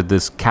represented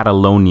this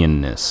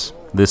Catalonianness,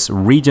 this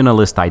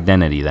regionalist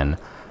identity, then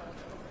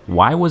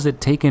why was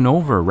it taken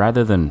over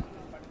rather than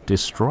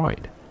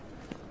destroyed?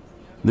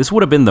 This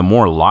would have been the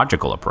more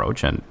logical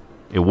approach, and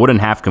it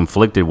wouldn't have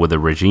conflicted with the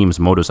regime's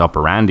modus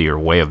operandi or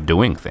way of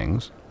doing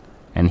things.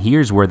 And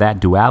here's where that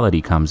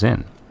duality comes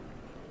in.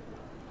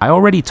 I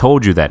already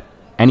told you that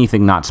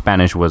anything not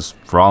Spanish was,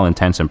 for all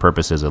intents and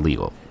purposes,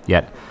 illegal.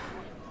 Yet,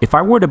 if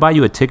I were to buy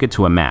you a ticket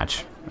to a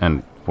match,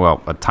 and,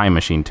 a time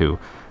machine too,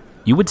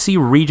 you would see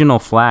regional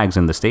flags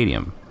in the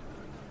stadium.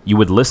 You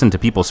would listen to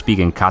people speak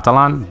in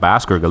Catalan,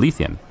 Basque, or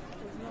Galician.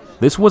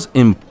 This was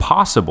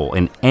impossible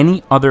in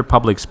any other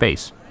public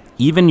space,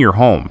 even your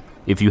home,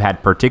 if you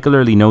had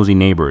particularly nosy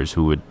neighbors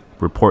who would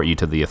report you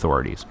to the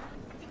authorities.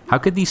 How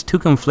could these two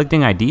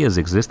conflicting ideas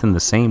exist in the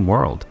same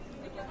world?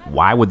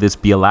 Why would this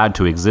be allowed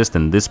to exist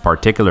in this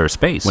particular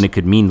space when it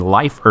could mean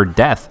life or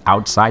death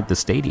outside the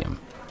stadium?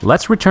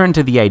 Let's return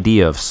to the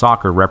idea of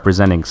soccer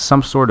representing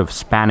some sort of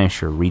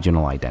Spanish or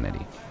regional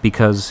identity,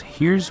 because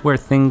here's where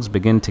things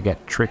begin to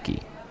get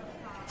tricky.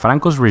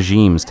 Franco's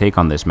regime's take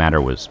on this matter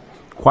was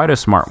quite a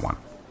smart one,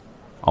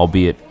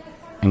 albeit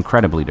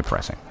incredibly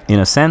depressing. In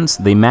a sense,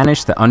 they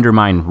managed to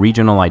undermine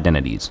regional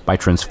identities by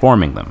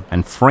transforming them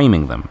and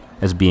framing them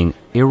as being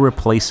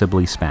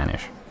irreplaceably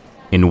Spanish.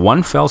 In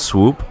one fell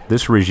swoop,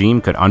 this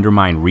regime could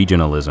undermine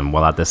regionalism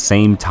while at the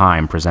same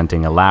time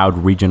presenting allowed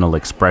regional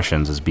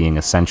expressions as being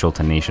essential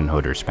to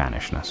nationhood or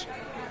Spanishness.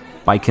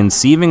 By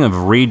conceiving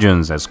of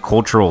regions as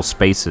cultural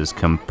spaces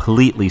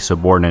completely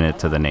subordinate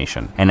to the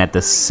nation, and at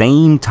the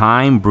same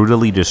time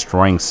brutally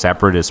destroying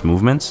separatist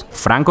movements,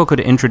 Franco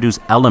could introduce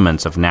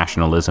elements of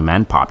nationalism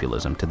and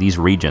populism to these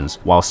regions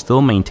while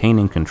still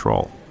maintaining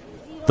control.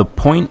 The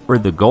point or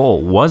the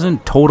goal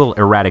wasn't total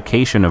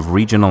eradication of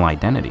regional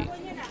identity.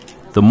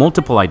 The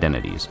multiple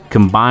identities,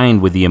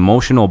 combined with the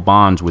emotional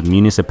bonds with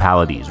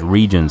municipalities,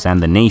 regions,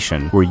 and the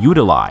nation, were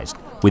utilized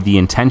with the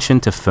intention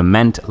to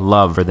foment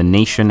love for the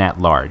nation at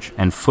large,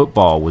 and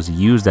football was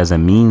used as a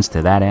means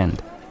to that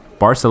end.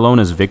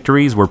 Barcelona's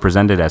victories were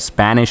presented as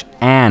Spanish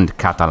and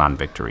Catalan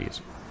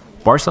victories.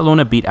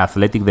 Barcelona beat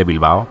Athletic de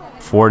Bilbao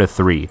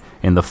 4-3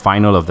 in the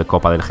final of the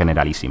Copa del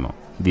Generalísimo,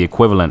 the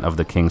equivalent of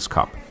the King's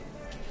Cup.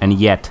 And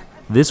yet,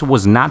 this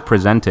was not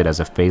presented as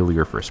a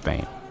failure for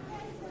Spain.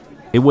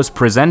 It was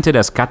presented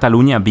as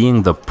Catalunya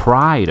being the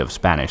pride of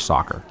Spanish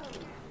soccer.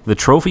 The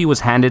trophy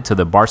was handed to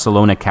the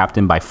Barcelona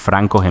captain by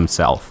Franco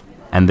himself,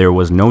 and there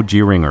was no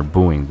jeering or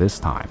booing this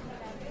time.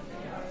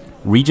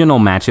 Regional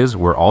matches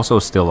were also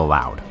still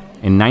allowed.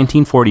 In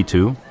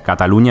 1942,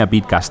 Catalunya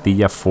beat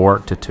Castilla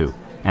 4-2,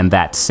 and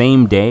that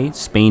same day,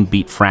 Spain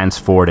beat France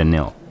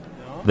 4-0.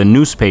 The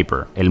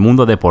newspaper, El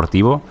Mundo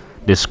Deportivo,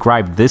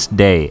 described this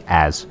day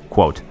as,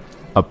 quote,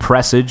 a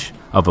presage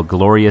of a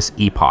glorious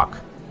epoch,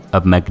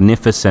 a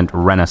magnificent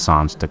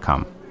renaissance to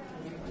come.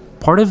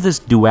 Part of this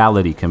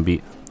duality can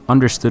be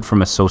understood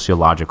from a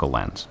sociological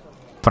lens.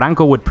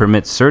 Franco would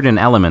permit certain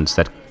elements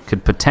that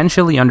could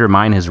potentially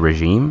undermine his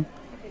regime,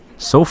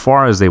 so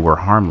far as they were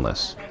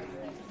harmless.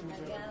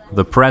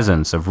 The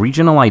presence of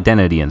regional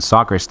identity in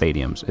soccer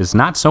stadiums is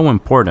not so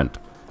important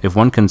if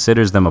one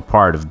considers them a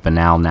part of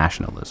banal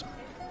nationalism.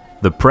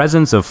 The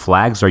presence of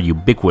flags are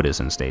ubiquitous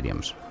in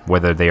stadiums,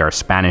 whether they are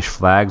Spanish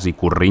flags,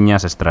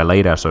 ikurriñas,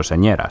 estrelleiras, or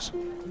señeras.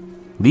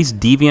 These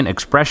deviant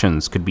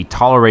expressions could be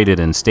tolerated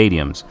in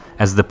stadiums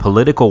as the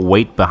political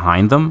weight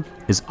behind them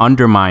is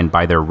undermined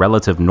by their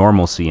relative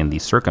normalcy in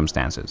these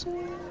circumstances.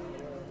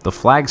 The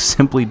flag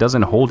simply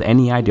doesn't hold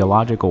any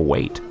ideological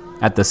weight.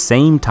 At the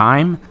same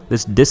time,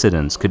 this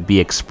dissidence could be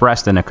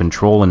expressed in a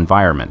controlled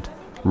environment,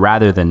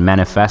 rather than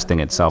manifesting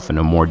itself in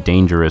a more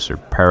dangerous or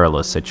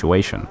perilous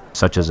situation,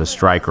 such as a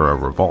strike or a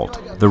revolt.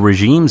 The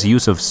regime's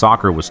use of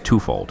soccer was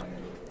twofold.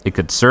 It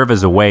could serve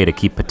as a way to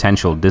keep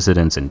potential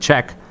dissidents in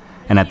check,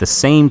 and at the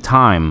same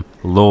time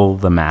lull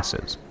the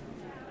masses.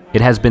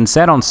 It has been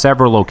said on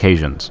several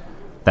occasions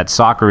that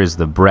soccer is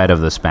the bread of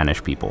the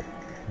Spanish people,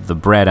 the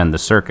bread and the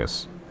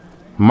circus.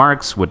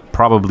 Marx would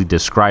probably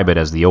describe it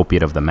as the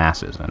opiate of the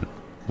masses, and,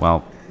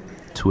 well,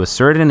 to a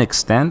certain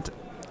extent,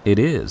 it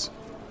is.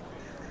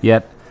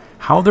 Yet,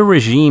 how the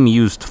regime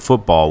used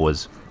football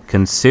was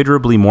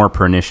considerably more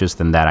pernicious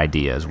than that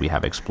idea, as we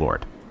have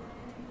explored.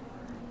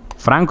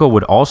 Franco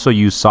would also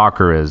use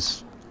soccer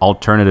as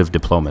alternative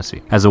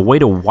diplomacy, as a way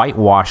to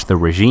whitewash the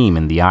regime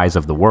in the eyes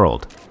of the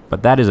world,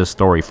 but that is a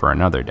story for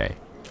another day.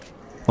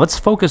 Let's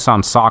focus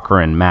on soccer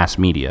and mass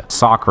media.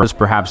 Soccer is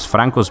perhaps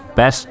Franco's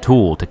best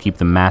tool to keep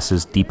the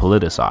masses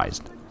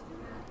depoliticized.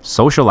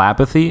 Social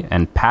apathy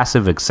and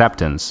passive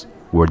acceptance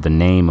were the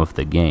name of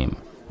the game.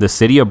 The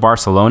city of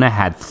Barcelona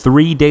had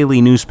 3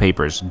 daily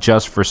newspapers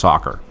just for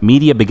soccer.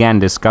 Media began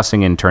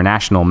discussing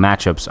international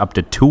matchups up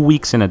to 2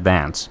 weeks in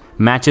advance.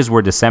 Matches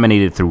were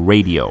disseminated through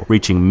radio,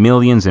 reaching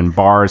millions in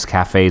bars,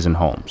 cafes, and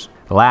homes.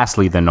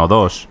 Lastly, the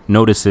nodos,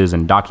 notices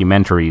and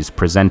documentaries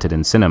presented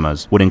in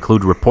cinemas, would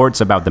include reports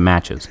about the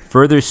matches,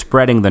 further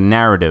spreading the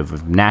narrative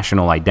of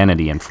national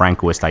identity and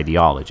Francoist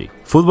ideology.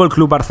 Fútbol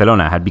Club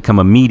Barcelona had become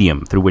a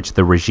medium through which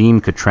the regime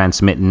could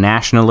transmit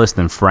nationalist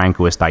and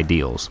Francoist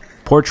ideals,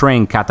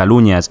 portraying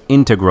Catalunya as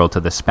integral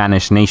to the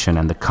Spanish nation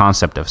and the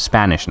concept of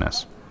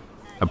Spanishness.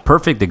 A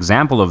perfect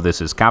example of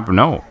this is Camp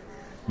Nou.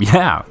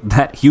 Yeah,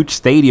 that huge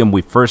stadium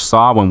we first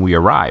saw when we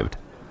arrived.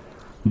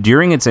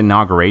 During its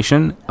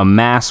inauguration, a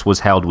mass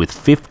was held with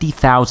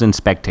 50,000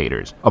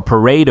 spectators, a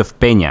parade of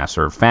peñas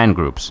or fan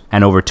groups,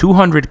 and over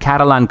 200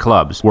 Catalan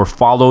clubs were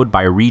followed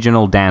by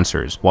regional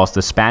dancers whilst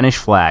the Spanish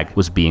flag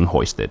was being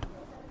hoisted.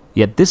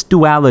 Yet this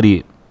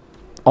duality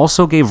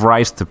also gave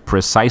rise to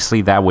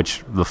precisely that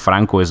which the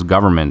Francoist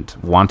government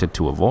wanted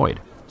to avoid: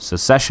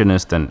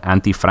 secessionist and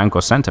anti-Franco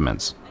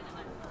sentiments.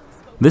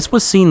 This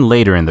was seen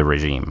later in the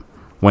regime,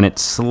 when it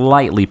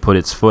slightly put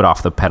its foot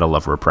off the pedal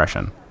of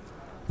repression.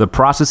 The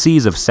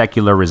processes of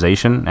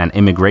secularization and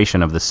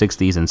immigration of the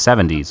 60s and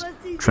 70s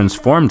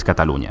transformed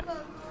Catalonia.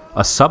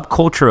 A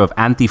subculture of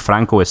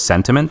anti-Francoist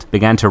sentiment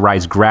began to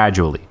rise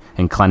gradually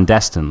and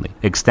clandestinely,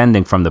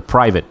 extending from the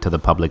private to the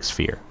public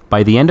sphere.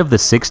 By the end of the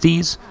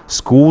 60s,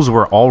 schools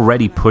were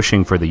already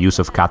pushing for the use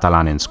of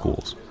Catalan in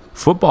schools.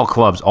 Football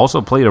clubs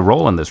also played a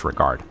role in this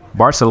regard.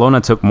 Barcelona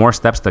took more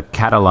steps to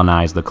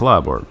Catalanize the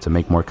club, or to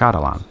make more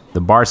Catalan.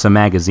 The Barça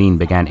magazine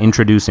began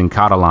introducing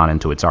Catalan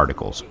into its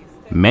articles.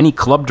 Many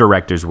club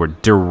directors were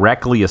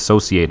directly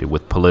associated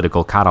with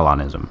political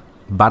Catalanism.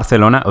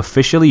 Barcelona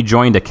officially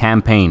joined a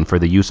campaign for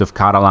the use of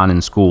Catalan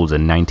in schools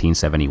in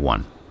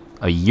 1971.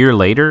 A year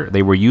later,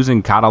 they were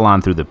using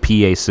Catalan through the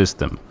PA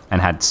system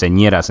and had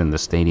señeras in the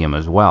stadium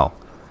as well.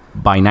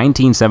 By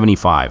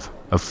 1975,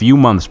 a few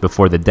months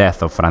before the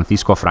death of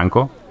Francisco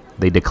Franco,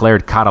 they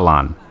declared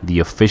Catalan the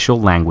official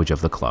language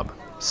of the club.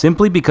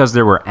 Simply because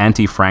there were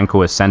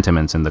anti-Francoist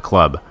sentiments in the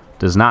club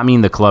does not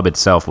mean the club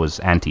itself was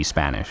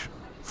anti-Spanish.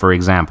 For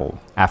example,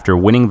 after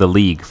winning the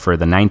league for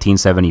the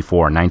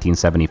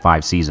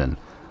 1974-1975 season,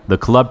 the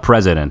club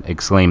president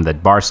exclaimed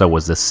that Barça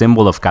was the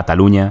symbol of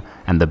Catalunya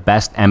and the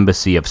best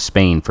embassy of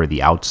Spain for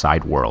the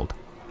outside world.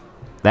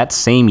 That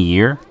same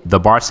year, the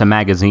Barça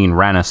magazine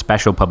ran a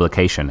special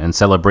publication in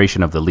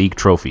celebration of the league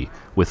trophy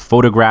with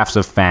photographs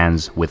of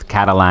fans with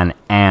Catalan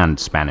and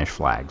Spanish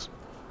flags.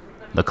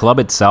 The club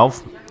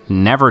itself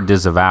never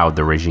disavowed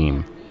the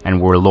regime and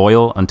were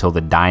loyal until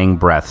the dying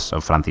breaths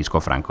of Francisco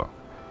Franco,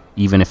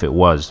 even if it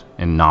was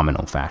in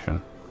nominal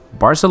fashion.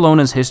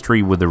 Barcelona's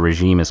history with the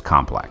regime is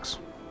complex,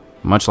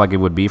 much like it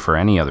would be for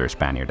any other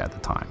Spaniard at the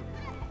time.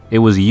 It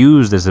was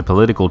used as a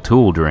political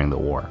tool during the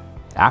war,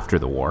 after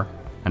the war,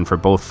 and for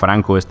both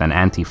Francoist and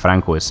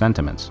anti-Francoist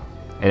sentiments.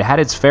 It had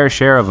its fair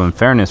share of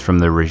unfairness from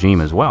the regime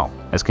as well,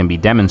 as can be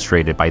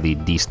demonstrated by the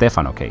Di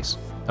Stefano case.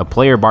 A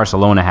player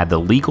Barcelona had the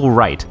legal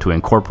right to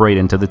incorporate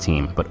into the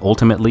team, but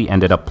ultimately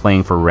ended up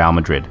playing for Real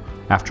Madrid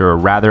after a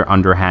rather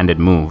underhanded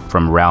move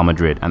from Real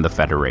Madrid and the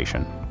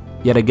Federation.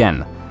 Yet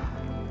again,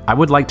 I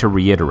would like to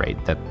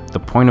reiterate that the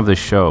point of this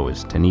show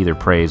is to neither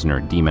praise nor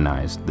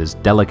demonize this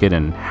delicate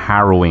and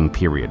harrowing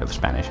period of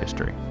Spanish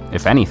history.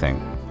 If anything,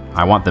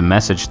 I want the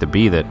message to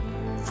be that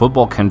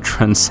football can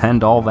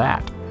transcend all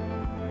that.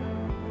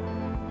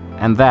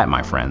 And that,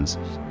 my friends,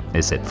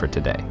 is it for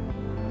today.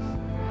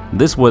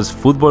 This was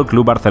Fútbol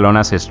Club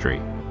Barcelona's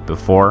history,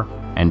 before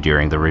and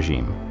during the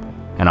regime.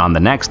 And on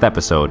the next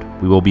episode,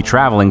 we will be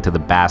traveling to the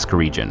Basque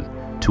region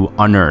to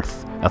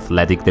unearth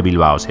Athletic de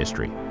Bilbao's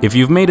history. If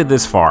you've made it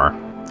this far,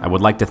 I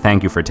would like to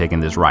thank you for taking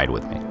this ride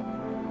with me.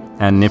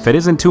 And if it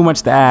isn't too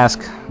much to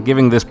ask,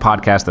 giving this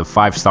podcast a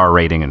 5-star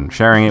rating and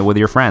sharing it with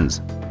your friends.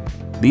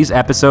 These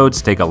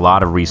episodes take a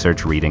lot of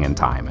research, reading, and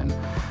time, and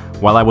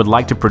while I would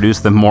like to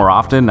produce them more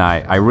often,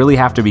 I really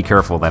have to be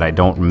careful that I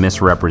don't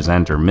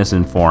misrepresent or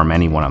misinform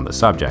anyone on the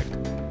subject.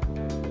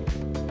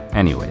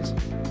 Anyways,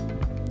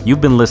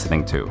 you've been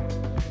listening to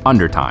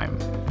Undertime,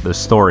 the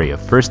story of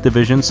First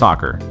Division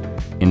soccer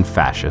in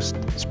fascist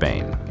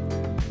Spain.